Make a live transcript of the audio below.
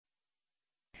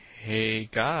Hey,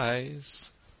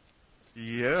 guys.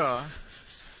 Yeah.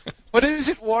 What is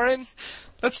it, Warren?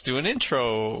 Let's do an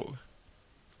intro.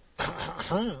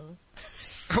 Oh,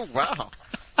 wow.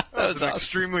 That was an awesome.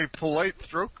 extremely polite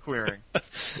throat clearing.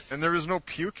 And there was no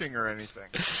puking or anything.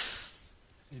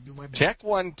 Check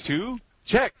 1, 2.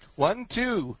 Check 1,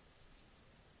 2.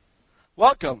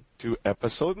 Welcome to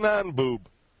episode Man Boob.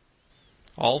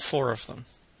 All four of them.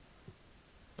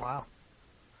 Wow.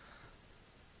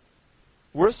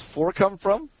 Where's 4 come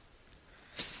from?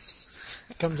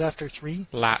 It comes after 3.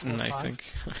 Latin, 4, I 5. think.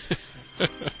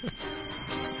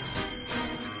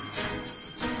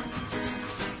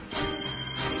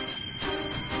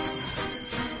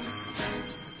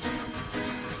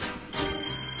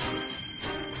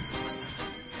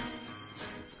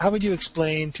 How would you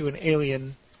explain to an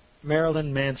alien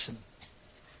Marilyn Manson?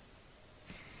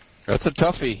 That's a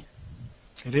toughie.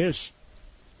 It is.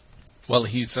 Well,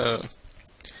 he's a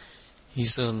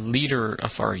leader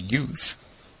of our youth.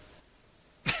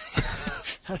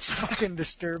 That's fucking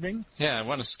disturbing. Yeah, I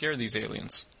want to scare these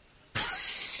aliens.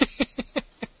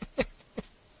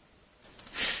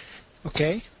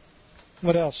 Okay.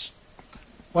 What else?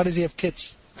 Why does he have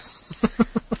tits?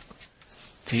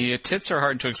 The tits are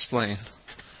hard to explain.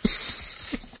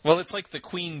 Well, it's like the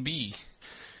queen bee.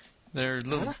 They're a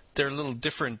little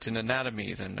different in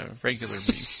anatomy than a regular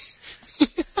bee.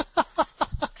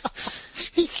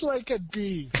 He's like a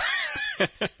bee.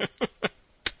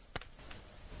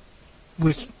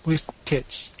 With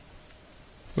tits.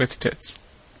 With tits.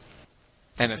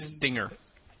 And a stinger.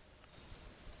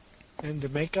 And the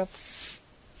makeup?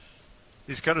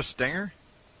 He's got a stinger?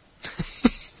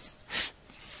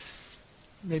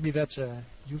 Maybe that's a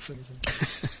euphemism.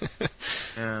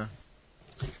 Yeah.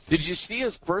 Did you see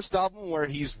his first album where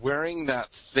he's wearing that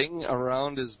thing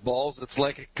around his balls? It's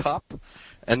like a cup,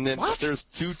 and then What? there's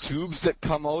 2 tubes that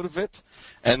come out of it,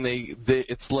 and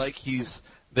it's like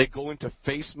they go into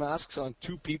face masks on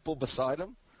 2 people beside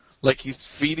him, like he's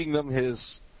feeding them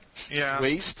his Yeah.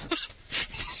 waist.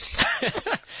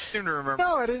 I seem to remember.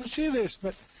 No, I didn't see this,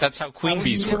 but That's how I queen wouldn't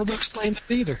bees be able work. to explain it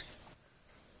either.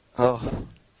 Oh,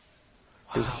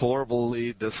 it's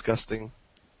horribly disgusting.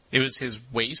 It was his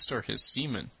waist or his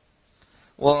semen.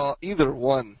 Well, either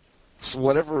one. So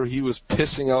whatever he was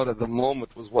pissing out at the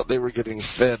moment was what they were getting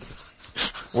fed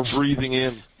or breathing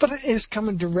in. But it is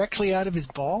coming directly out of his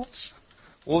balls?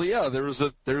 Well, yeah, there was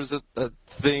a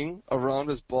thing around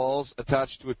his balls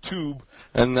attached to a tube,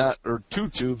 or 2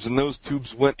 tubes, and those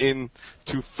tubes went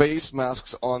into face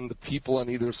masks on the people on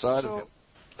either side of him.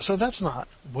 So that's not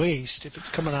waste if it's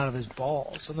coming out of his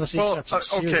balls, unless he's Well, got some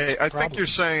serious okay, I think problems. you're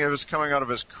saying it was coming out of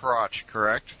his crotch,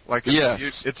 correct? Like,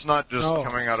 Yes. It's not just No.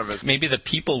 coming out of his... Maybe the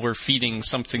people were feeding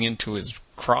something into his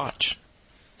crotch.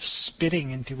 Spitting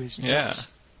into his Yeah.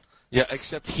 nuts. Yeah,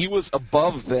 except he was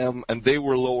above them and they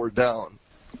were lower down.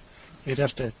 You'd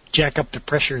have to jack up the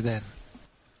pressure then.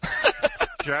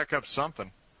 Jack up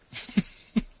something.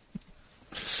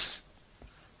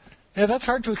 Yeah, that's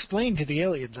hard to explain to the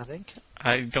aliens, I think.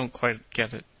 I don't quite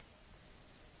get it.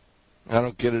 I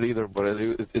don't get it either, but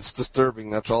it's disturbing.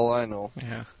 That's all I know.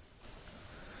 Yeah.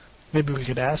 Maybe we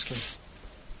could ask him.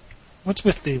 What's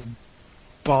with the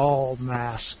ball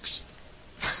masks?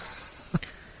 I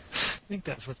think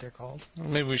that's what they're called. Well,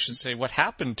 maybe we should say what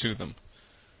happened to them.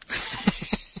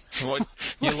 What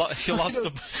you lost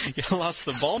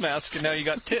the ball mask and now you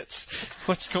got tits.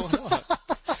 What's going on?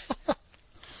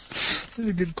 That's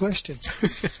a good question.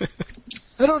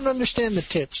 I don't understand the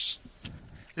tits.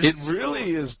 It really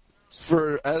is,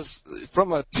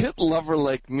 from a tit lover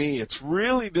like me, it's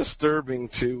really disturbing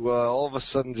to all of a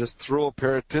sudden just throw a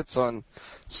pair of tits on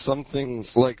something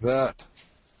like that.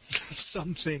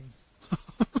 Something.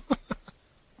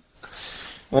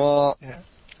 Well, Yeah.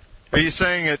 Are you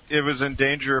saying it was in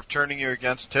danger of turning you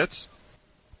against tits?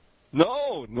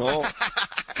 no.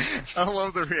 I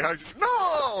love the reaction.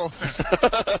 No!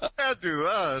 Can't do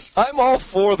that. I'm all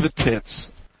for the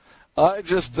tits. I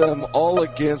just am all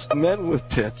against men with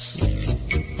tits.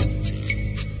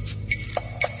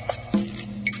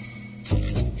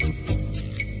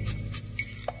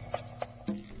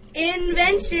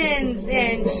 Inventions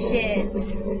and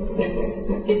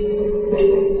shit.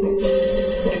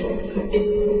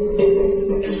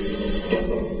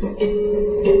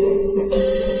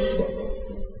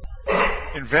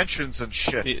 Inventions and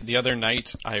shit. The other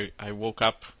night, I woke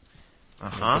up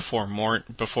Uh-huh.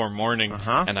 before morning,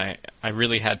 Uh-huh. and I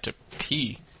really had to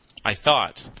pee. I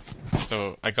thought.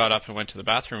 So I got up and went to the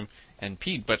bathroom and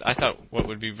peed. But I thought what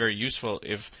would be very useful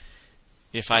if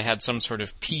I had some sort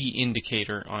of pee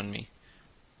indicator on me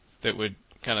that would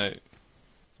kind of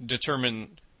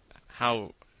determine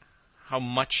how how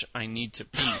much I need to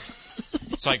pee.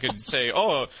 So I could say,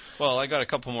 oh, well, I got a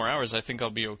couple more hours. I think I'll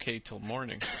be okay till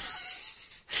morning.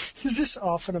 Is this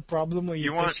often a problem where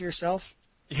you piss yourself?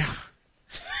 Yeah.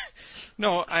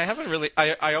 No, I haven't really.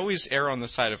 I always err on the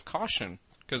side of caution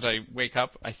because I wake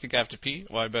up, I think I have to pee.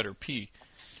 Well, I better pee.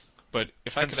 But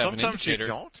if I could have an indicator,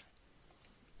 sometimes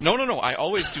you No, don't. I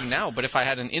always do now. But if I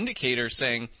had an indicator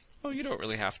saying, "Oh, you don't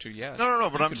really have to," yeah. No.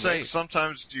 But I'm saying wait.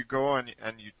 sometimes you go and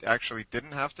you actually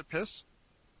didn't have to piss.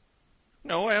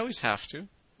 No, I always have to.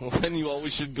 When you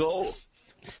always should go.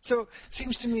 So,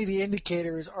 seems to me the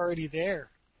indicator is already there.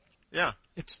 Yeah.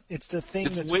 It's the thing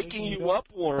It's that's waking you up,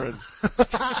 Warren.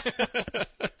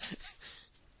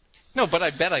 No, but I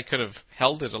bet I could have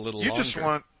held it a little longer. You just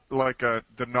want like the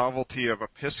novelty of a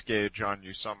piss gauge on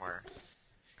you somewhere.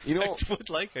 You know, I would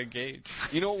like a gauge.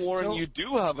 you know, Warren, So- you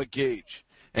do have a gauge,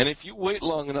 and if you wait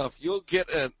long enough, you'll get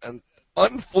an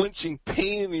unflinching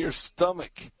pain in your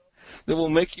stomach that will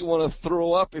make you want to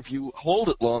throw up if you hold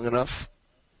it long enough.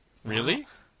 Really?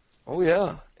 Oh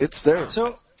yeah, it's there.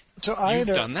 So I You've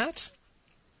had done that?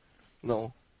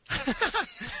 No.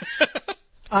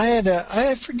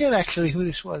 I forget actually who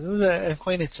this was. It was an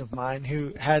acquaintance of mine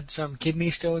who had some kidney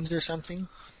stones or something,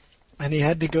 and he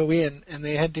had to go in and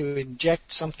they had to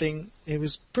inject something. It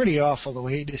was pretty awful the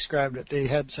way he described it. They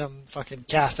had some fucking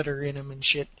catheter in him and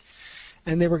shit,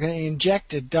 and they were going to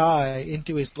inject a dye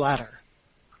into his bladder.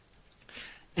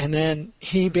 And then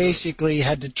he basically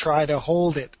had to try to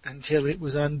hold it until it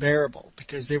was unbearable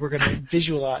because they were going to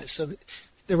visualize. So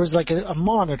there was like a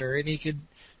monitor, and he could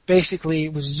basically,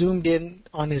 it was zoomed in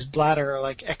on his bladder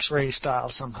like X-ray style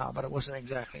somehow, but it wasn't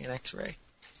exactly an X-ray.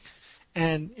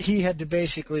 And he had to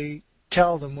basically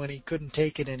tell them when he couldn't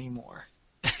take it anymore.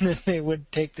 And then they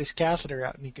would take this catheter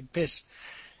out and he could piss.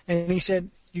 And he said,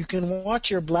 you can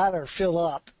watch your bladder fill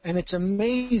up, and it's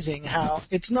amazing how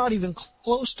it's not even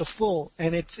close to full,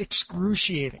 and it's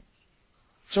excruciating.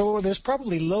 So there's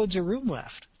probably loads of room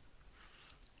left.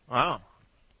 Wow.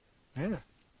 Yeah.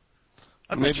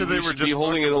 I bet Maybe you they we were should just be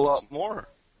holding it fucking- a lot more.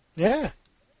 Yeah.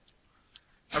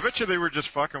 I bet you they were just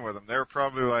fucking with him. They were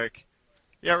probably like,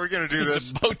 "Yeah, we're gonna do It's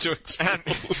this." about to explode.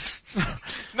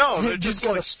 No, They they're just just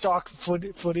got like a stock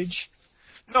footage.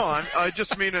 no. I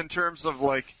just mean in terms of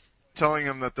like telling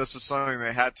him that this is something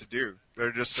they had to do.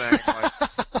 They're just saying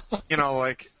like,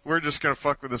 like we're just gonna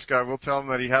fuck with this guy. We'll tell him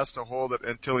that he has to hold it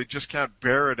until he just can't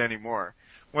bear it anymore.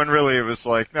 When really it was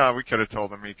like, no, we could have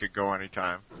told him he could go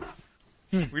anytime.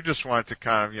 We just wanted to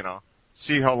kind of,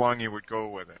 see how long he would go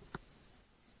with it.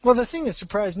 Well, the thing that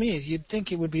surprised me is you'd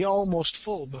think it would be almost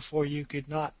full before you could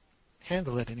not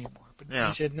handle it anymore. But Yeah.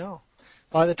 he said no.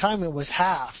 By the time it was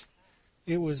half,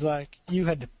 it was like you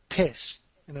had to piss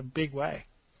in a big way.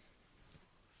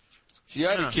 See,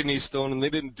 I had Yeah. a kidney stone, and they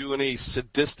didn't do any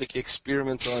sadistic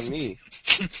experiments on me.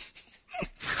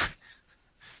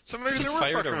 So maybe You they were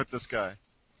fired fucking him. with this guy.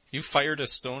 You fired a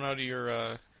stone out of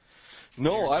your.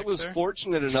 No, Your I dick was there?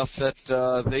 fortunate enough that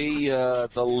the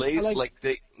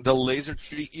laser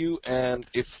treat you, and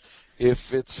if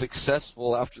it's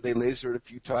successful after they laser it a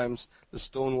few times, the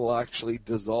stone will actually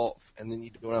dissolve, and then you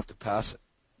don't have to pass it.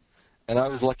 And I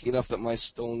was lucky enough that my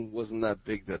stone wasn't that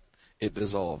big that it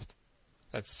dissolved.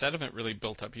 That sediment really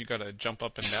built up. You got to jump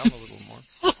up and down a little more.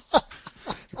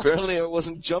 Apparently, I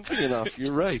wasn't jumping enough.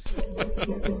 You're right.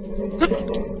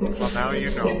 Well, now you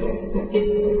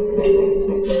know.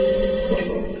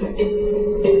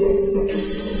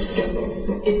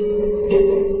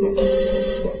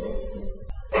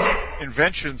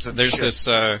 Inventions and There's shit. this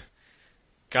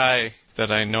guy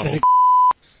that I know. Is it-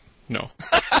 No.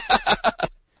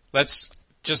 Let's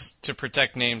just to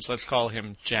protect names. Let's call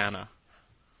him Jana.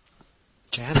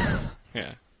 Janet.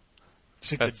 Yeah.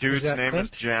 Is it- The That's- dude's is that name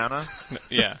Clint? is Jana.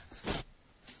 Yeah.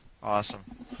 Awesome.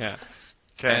 Yeah.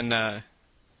 Okay. And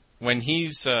when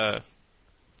he's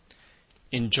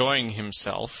enjoying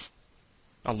himself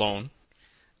alone.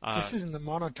 This isn't the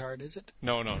monotard, is it?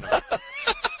 No.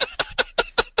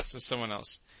 This is someone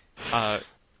else.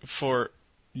 For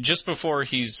just before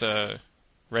he's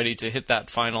ready to hit that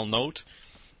final note,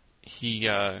 he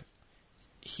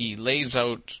lays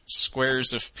out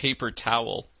squares of paper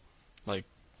towel, like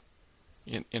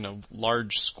in a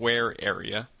large square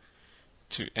area,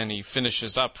 and he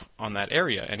finishes up on that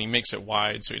area, and he makes it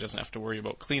wide so he doesn't have to worry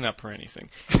about cleanup or anything.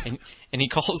 And he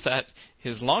calls that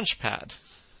his launch pad.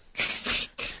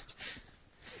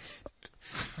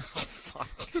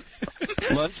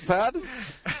 Lunch pad?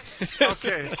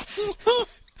 Okay.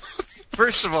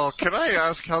 First of all, can I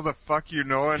ask how the fuck you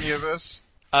know any of this?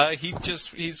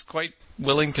 He's quite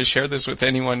willing to share this with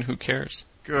anyone who cares.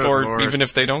 Good or Lord. even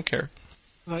if they don't care.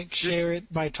 Like share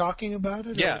it by talking about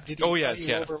it? Yeah. Or did he Oh, invite yes,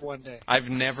 you yeah. over one day? I've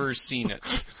never seen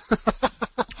it.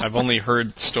 I've only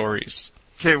heard stories.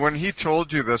 Okay, when he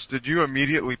told you this, did you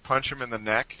immediately punch him in the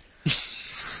neck?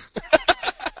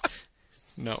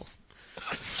 No.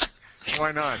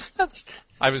 Why not?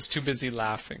 I was too busy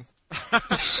laughing.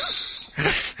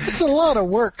 It's a lot of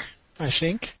work, I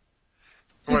think.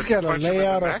 He's What, got to punch him in lay the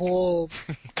out a neck? whole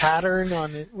pattern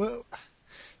on it. Well,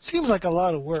 seems like a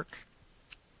lot of work.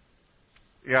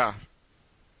 Yeah.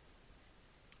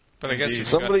 But I guess Indeed. he's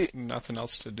Somebody- got nothing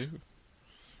else to do.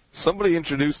 Somebody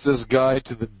introduced this guy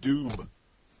to the doob.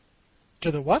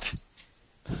 To the what?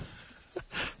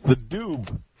 The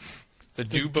doob. The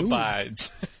doob doob.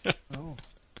 abides. Oh.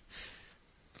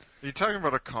 Are you talking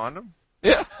about a condom?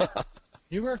 Yeah.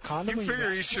 You were a condom You when you figure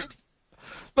got you it? should...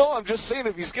 No, I'm just saying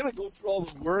if he's gonna go through all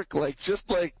the work, I'm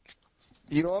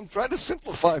trying to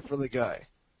simplify for the guy.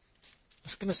 I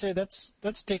was going to say,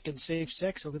 that's taking safe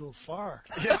sex a little far.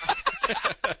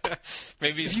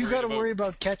 Maybe he's If you worried got to about- worry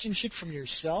about catching shit from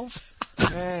yourself,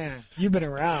 man, you've been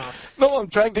around. No, I'm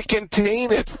trying to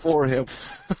contain it for him.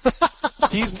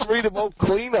 He's worried about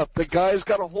cleanup. The guy's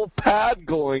got a whole pad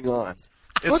going on.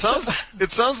 It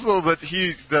sounds though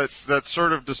that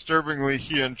sort of disturbingly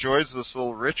he enjoys this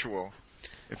little ritual.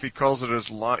 If he calls it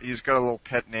he's got a little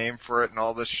pet name for it and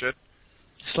all this shit.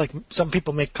 It's like some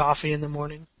people make coffee in the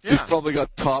morning. He's Yeah, probably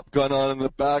got Top Gun on in the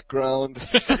background.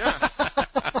 yeah.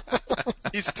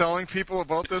 He's telling people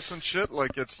about this and shit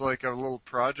like it's like a little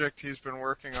project he's been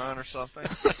working on or something.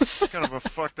 It's kind of a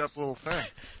fucked up little thing.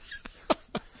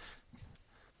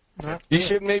 Not You good.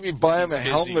 should maybe buy him He's a busy.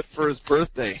 helmet for his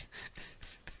birthday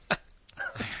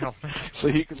so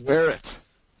he can wear it.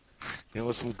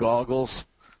 With some goggles.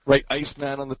 Right,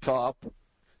 Iceman on the top.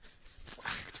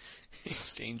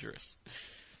 It's dangerous.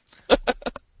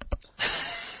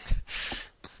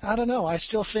 I don't know. I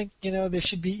still think, there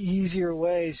should be easier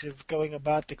ways of going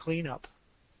about the cleanup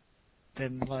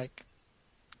than, like,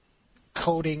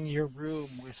 coating your room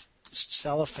with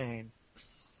cellophane.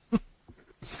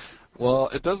 Well,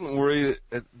 it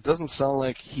doesn't sound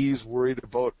like he's worried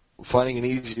about finding an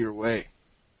easier way.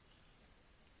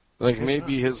 Like Guess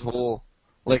maybe his whole,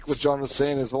 like what John was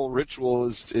saying, his whole ritual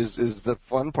is the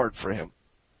fun part for him.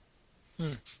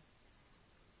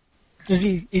 Is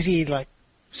he like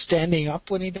standing up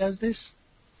when he does this?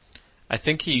 I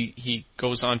think he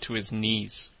goes onto his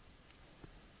knees.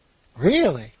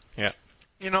 Really? Yeah.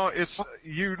 It's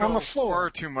you On know the floor. far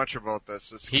too much about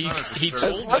this. It's He kind of he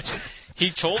disturbing. told me, he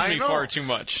told I me know. far too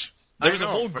much. I There was a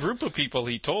know, whole but- group of people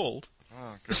he told.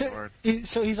 Oh, good So, lord.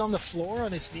 so he's on the floor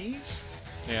on his knees?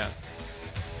 Yeah.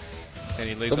 And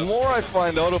he lays The up. more I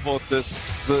find out about this,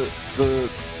 the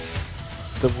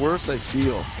worse I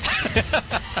feel.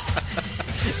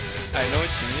 I know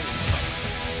what you mean.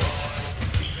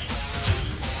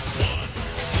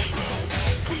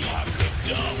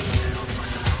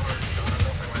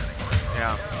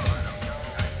 Yeah.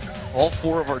 All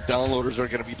 4 of our downloaders are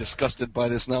going to be disgusted by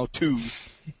this now too.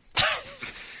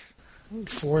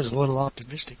 4 is a little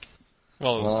optimistic.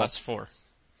 Well, Well, that's 4.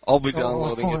 I'll be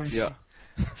downloading I it. see. Yeah.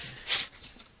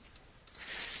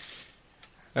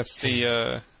 That's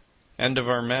the end of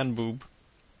our man boob.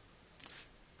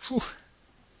 Phew.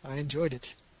 I enjoyed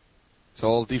it. It's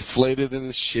all deflated and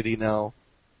it's shitty now.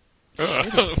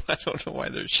 I don't know why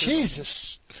there's shit.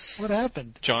 Jesus. What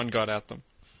happened? John got at them.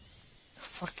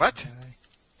 Fuck What? that guy.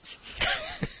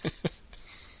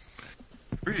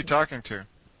 Who are you talking to?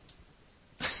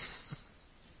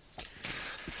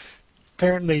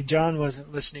 Apparently John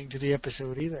wasn't listening to the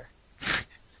episode either.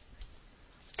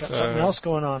 Got So- something else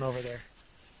going on over there.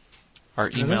 Our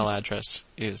email address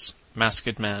is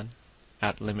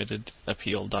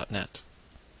maskedman@limitedappeal.net.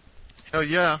 Hell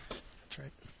yeah. That's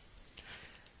right.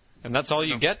 And that's all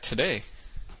you get today.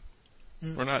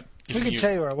 We're not We giving could you...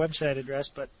 tell you our website address,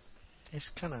 but it's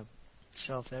kind of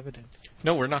self-evident.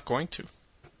 No, we're not going to.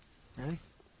 Really?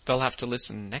 They'll have to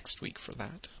listen next week for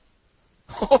that.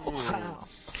 Wow.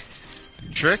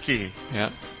 Tricky.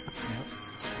 Yeah.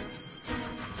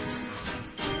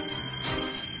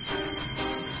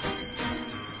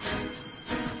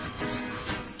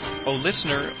 Oh,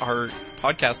 listener, our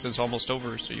podcast is almost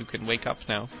over, so you can wake up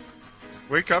now.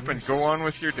 Wake up and go on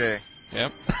with your day.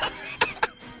 Yep.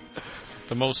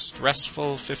 The most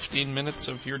restful 15 minutes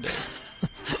of your day.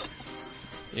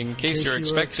 In case you're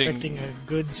you were expecting a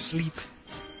good sleep.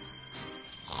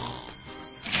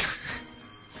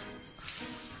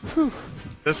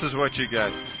 This is what you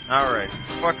get. Alright.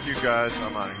 Fuck you guys.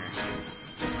 I'm out of here.